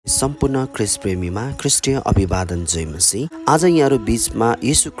सम्पूर्ण ख्रीष्ट प्रेमीमा ख्रीष्टीय अभिवादन जय मसीह। आज यहाँहरु बीचमा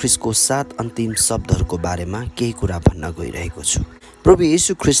येशू ख्रीष्टको 7 अन्तिम शब्दहरूको बारेमा केही कुरा भन्न गइरहेको छु। प्रभु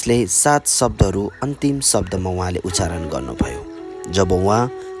येशू ख्रीष्टले 7 शब्दहरू अन्तिम शब्दमा उहाँले उच्चारण गर्नुभयो जब उहाँ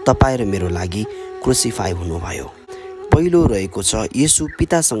तपाईं र मेरो लागि क्रुसिफाई हुनुभयो। पहिलो रहेको छ येशू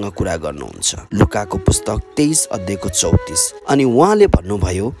पितासँग कुरा गर्नुहुन्छ। लुकाको पुस्तक 23 अध्यायको 34। अनि उहाँले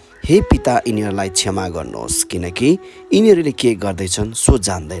भन्नुभयो, हे पिता, यिनीहरूलाई क्षमा गर्नुहोस् किनकि यिनीहरूले के गर्दैछन् सो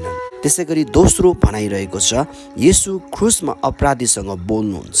जान्दैनन्। त्यसैगरी दोस्रो भनाइरहेको छ येशू क्रुसमा अपराधीसँग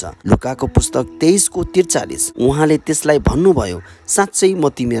बोल्नुहुन्छ। लुकाको पुस्तक 23 को 43। उहाँले त्यसलाई भन्नुभयो, साँच्चै म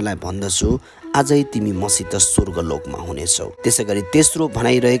तिमीहरूलाई भन्दछु आजै तिमी मसित स्वर्गलोकमा हुनेछौ। त्यसैगरी तेस्रो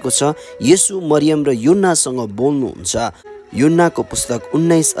भनाइरहेको छ येशू मरियम र युन्नासँग बोल्नुहुन्छ। युन्नाको पुस्तक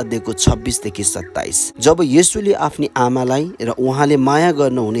 19 अध्यायको 26 देखि 27। जब येशूले आफ्नी आमालाई र उहाँले माया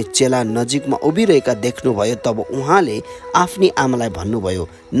गर्नुहुने चेला नजिकमा उभिरहेका देख्नुभयो तब उहाँले आफ्नी आमालाई भन्नुभयो,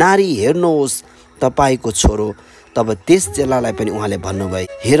 नारी हेर्नुहोस् तपाईको छोरो। तब त्यस चेलालाई पनि उहाँले भन्नुभयो,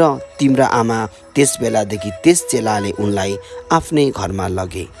 हेर तिम्रा आमा। त्यस बेलादेखि त्यस चेलाले उनलाई आफ्नै घरमा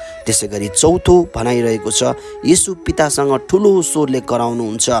लगे। त्यसैगरी चौथो भनाइरहेको छ येशू पितासँग ठुलो स्वरले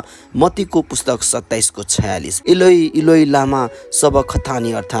कराउनुहुन्छ। मत्तीको पुस्तक 27 को 46। इलोई इलोई लामा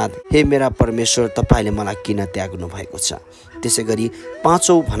सबखतानी, अर्थात् हे मेरा परमेश्वर तपाईले मलाई किन त्याग्नु भएको छ। त्यसैगरी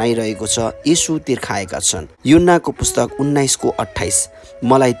पाँचौं भनाइरहेको छ येशू तिर्खाएका छन्। युन्नाको पुस्तक 19 को 28।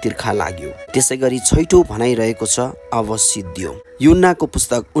 मलाई तिर्खा लाग्यो। त्यसैगरी छैठौं भनाइरहेको छ अब सिद्धियो। युन्नाको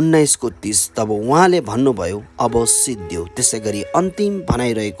पुस्तक 19 को 30। तब उहाँले भन्नुभयो अब सिद्धियो। त्यसैगरी अन्तिम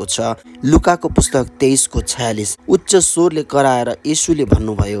भनाइरहेको छ लुकाको पुस्तक 23 को 46। उच्च स्वरले कराएर येशूले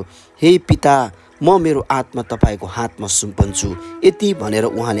भन्नुभयो, हे पिता, म मेरो आत्मा तपाईको हातमा सुम्पन्छु। यति भनेर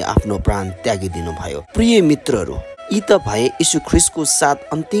उहाँले आफ्नो प्राण त्यागिदिनु भयो। प्रिय मित्रहरू, यी त भए येशू ख्रीष्टको 7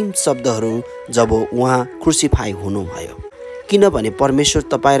 अन्तिम शब्दहरू जब उहाँ क्रुसिफाई हुनुभयो। किनभने परमेश्वर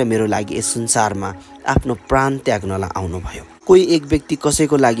तपाईं र मेरो लागि यस संसारमा आफ्नो प्राण त्याग्नलाई आउनुभयो। कोही एक व्यक्ति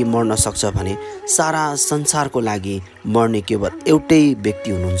कसैको लागि मर्न सक्छ भने सारा संसारको लागि मर्ने केवल एउटै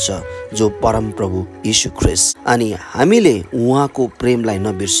व्यक्ति हुनुहुन्छ जो परम प्रभु येशू ख्रीष्ट। अनि हामीले उहाँको प्रेमलाई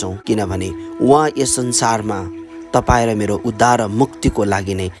नबिर्सौँ किनभने उहाँ यस संसारमा तपाईं र मेरो उद्धार र मुक्तिको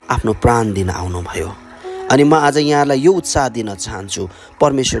लागि नै आफ्नो प्राण दिन आउनुभयो। अनि म आज यहाँलाई यो उत्साह दिन चाहन्छु,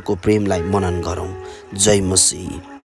 परमेश्वरको प्रेमलाई मनन गरौँ। जय मसीह।